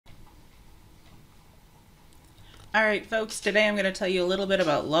All right, folks, today I'm going to tell you a little bit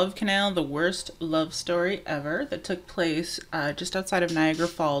about Love Canal, the worst love story ever that took place just outside of Niagara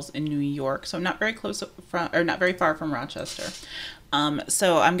Falls in New York. So not very close from, or not very far from Rochester. I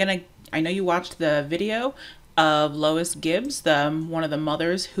know you watched the video of Lois Gibbs, one of the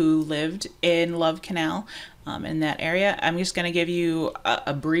mothers who lived in Love Canal in that area. I'm just going to give you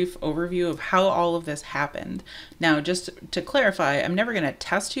a brief overview of how all of this happened. Now, just to clarify, I'm never going to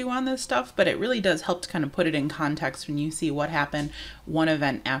test you on this stuff, but it really does help to kind of put it in context when you see what happened one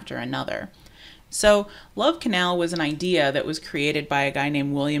event after another. So, Love Canal was an idea that was created by a guy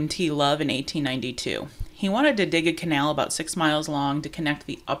named William T. Love in 1892. He wanted to dig a canal about 6 miles long to connect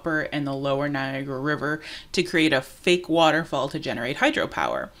the upper and the lower Niagara River to create a fake waterfall to generate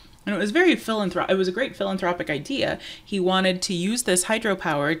hydropower. And it was it was a great philanthropic idea. He wanted to use this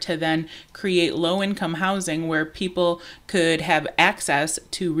hydropower to then create low-income housing where people could have access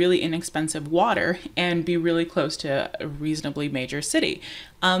to really inexpensive water and be really close to a reasonably major city.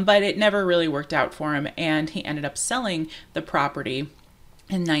 But it never really worked out for him, and he ended up selling the property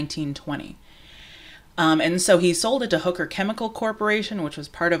in 1920. And so he sold it to Hooker Chemical Corporation, which was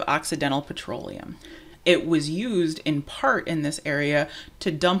part of Occidental Petroleum. It was used in part in this area to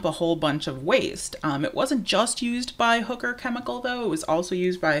dump a whole bunch of waste. It wasn't just used by Hooker Chemical, though. It was also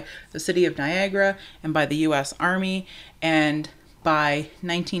used by the city of Niagara and by the U.S. Army. And by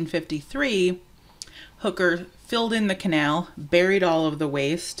 1953, Hooker filled in the canal, buried all of the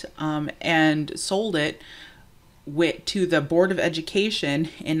waste, and sold it to the Board of Education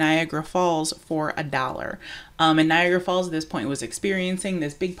in Niagara Falls for $1. And Niagara Falls at this point was experiencing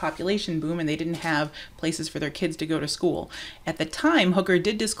this big population boom, and they didn't have places for their kids to go to school. At the time, Hooker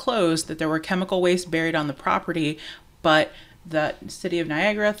did disclose that there were chemical waste buried on the property, but the city of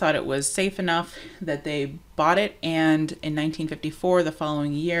Niagara thought it was safe enough that they bought it, and in 1954, the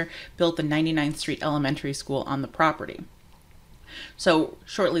following year, built the 99th Street Elementary School on the property. So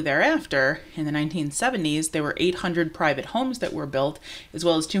shortly thereafter, in the 1970s, there were 800 private homes that were built, as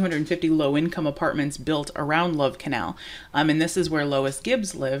well as 250 low-income apartments built around Love Canal. And this is where Lois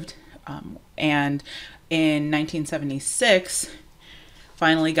Gibbs lived. And in 1976,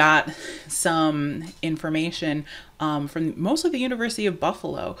 finally got some information from mostly the University of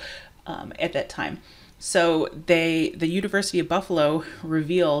Buffalo at that time. So the University of Buffalo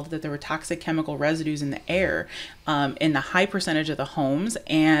revealed that there were toxic chemical residues in the air in the high percentage of the homes,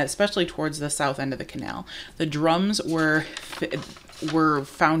 and especially towards the south end of the canal. The drums were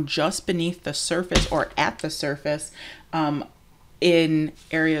found just beneath the surface or at the surface in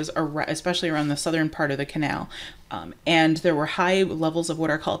areas, especially around the southern part of the canal. And there were high levels of what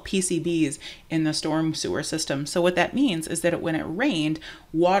are called PCBs in the storm sewer system. So what that means is that when it rained,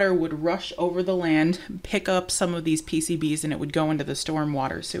 water would rush over the land, pick up some of these PCBs, and it would go into the storm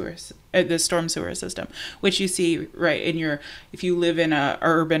sewer system, which you see right in if you live in a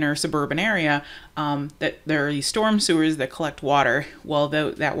urban or suburban area, that there are these storm sewers that collect water. Well,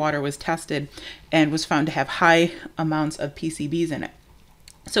 that water was tested and was found to have high amounts of PCBs in it.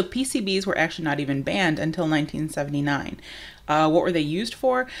 So PCBs were actually not even banned until 1979. What were they used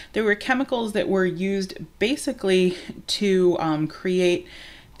for? They were chemicals that were used basically to create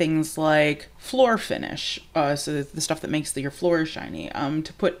things like floor finish, so the stuff that makes your floors shiny,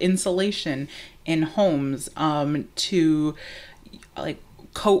 to put insulation in homes, to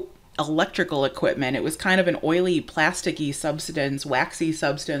coat electrical equipment. It was kind of an oily, plasticky substance, waxy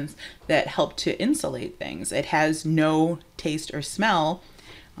substance that helped to insulate things. It has no taste or smell.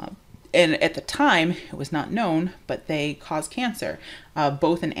 And at the time, it was not known, but they cause cancer,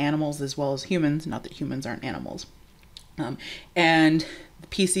 both in animals as well as humans. Not that humans aren't animals. And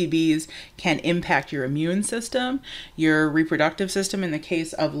PCBs can impact your immune system, your reproductive system in the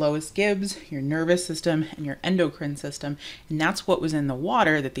case of Lois Gibbs, your nervous system, and your endocrine system. And that's what was in the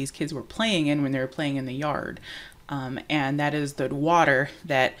water that these kids were playing in when they were playing in the yard. And that is the water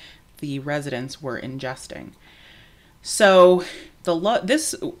that the residents were ingesting. So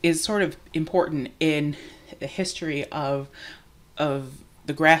this is sort of important in the history of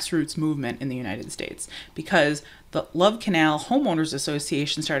the grassroots movement in the United States, because the Love Canal Homeowners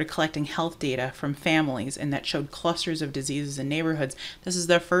Association started collecting health data from families, and that showed clusters of diseases in neighborhoods. This is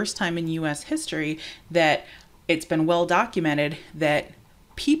the first time in U.S. history that it's been well documented that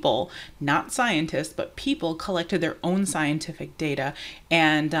people, not scientists, but people collected their own scientific data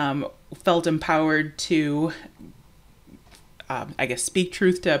and felt empowered to speak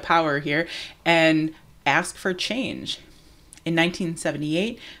truth to power here and ask for change. In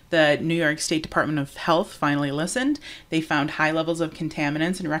 1978, the New York State Department of Health finally listened. They found high levels of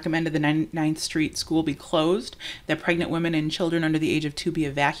contaminants and recommended the 99th Street School be closed, that pregnant women and children under the age of 2 be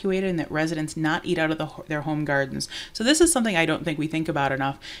evacuated, and that residents not eat out of their home gardens. So this is something I don't think we think about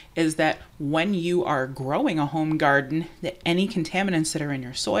enough, is that when you are growing a home garden, that any contaminants that are in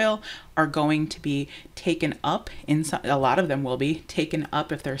your soil are going to be taken up, a lot of them will be taken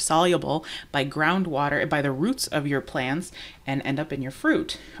up if they're soluble by groundwater, by the roots of your plants, and end up in your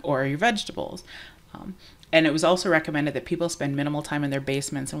fruit or your vegetables. And it was also recommended that people spend minimal time in their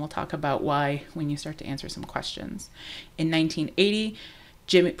basements, and we'll talk about why when you start to answer some questions. In 1980,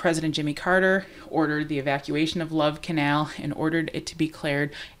 President Jimmy Carter ordered the evacuation of Love Canal and ordered it to be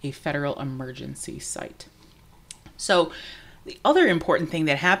declared a federal emergency site. So the other important thing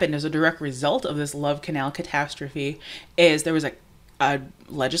that happened as a direct result of this Love Canal catastrophe is there was a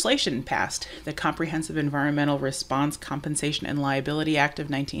legislation passed, the Comprehensive Environmental Response, Compensation, and Liability Act of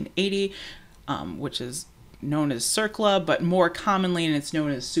 1980, which is known as CERCLA, but more commonly, and it's known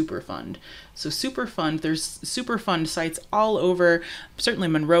as Superfund. So Superfund, there's Superfund sites all over, certainly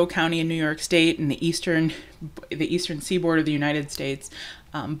Monroe County in New York State and the eastern seaboard of the United States.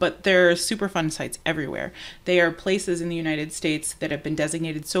 But there are Superfund sites everywhere. They are places in the United States that have been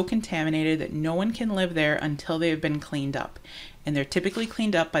designated so contaminated that no one can live there until they have been cleaned up. And they're typically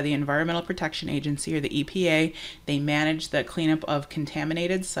cleaned up by the Environmental Protection Agency, or the EPA. They manage the cleanup of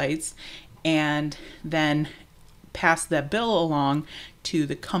contaminated sites and then pass the bill along to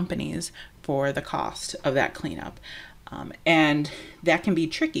the companies for the cost of that cleanup. And that can be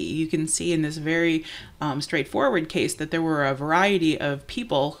tricky. You can see in this very straightforward case that there were a variety of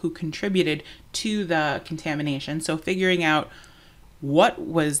people who contributed to the contamination. So figuring out what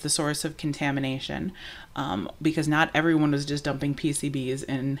was the source of contamination, because not everyone was just dumping PCBs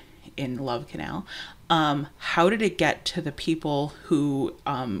in Love Canal. How did it get to the people who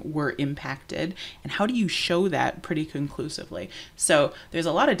were impacted, and how do you show that pretty conclusively? So there's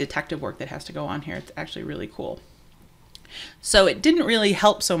a lot of detective work that has to go on here. It's actually really cool. So it didn't really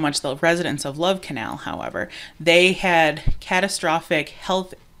help so much the residents of Love Canal, however. They had catastrophic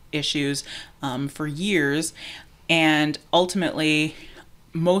health issues for years, and ultimately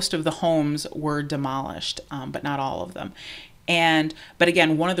most of the homes were demolished, but not all of them. But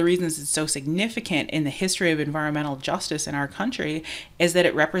again, one of the reasons it's so significant in the history of environmental justice in our country is that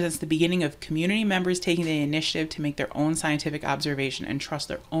it represents the beginning of community members taking the initiative to make their own scientific observation and trust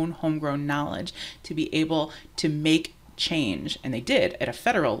their own homegrown knowledge to be able to make change. And they did at a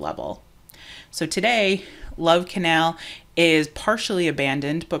federal level. So today, Love Canal is partially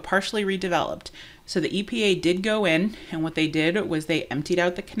abandoned, but partially redeveloped. So the EPA did go in, and what they did was they emptied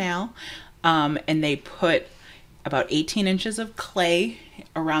out the canal, and they put about 18 inches of clay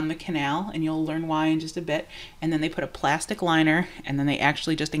around the canal, and you'll learn why in just a bit. And then they put a plastic liner, and then they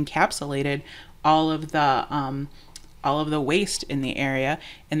actually just encapsulated all of the waste in the area.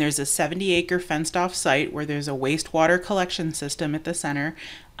 And there's a 70-acre fenced-off site where there's a wastewater collection system at the center.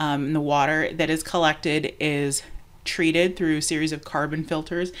 And the water that is collected is treated through a series of carbon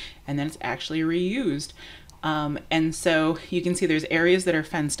filters, and then it's actually reused. And so you can see there's areas that are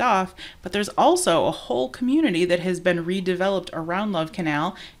fenced off, but there's also a whole community that has been redeveloped around Love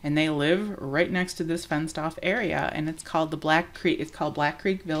Canal, and they live right next to this fenced off area, and it's called Black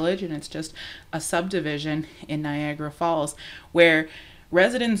Creek Village, and it's just a subdivision in Niagara Falls where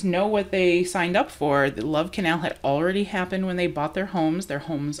residents know what they signed up for. The Love Canal had already happened when they bought their homes. Their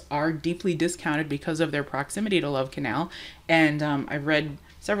homes are deeply discounted because of their proximity to Love Canal, and I've read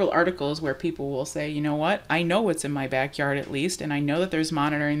several articles where people will say, you know what, I know what's in my backyard at least, and I know that there's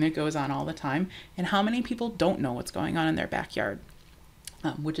monitoring that goes on all the time, and how many people don't know what's going on in their backyard,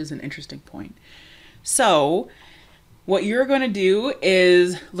 which is an interesting point. So what you're going to do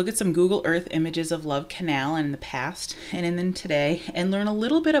is look at some Google Earth images of Love Canal in the past and then today, and learn a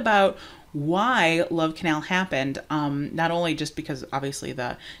little bit about why Love Canal happened, not only just because obviously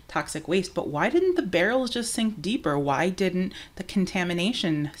the toxic waste, but why didn't the barrels just sink deeper? Why didn't the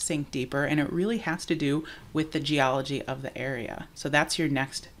contamination sink deeper? And it really has to do with the geology of the area. So that's your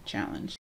next challenge.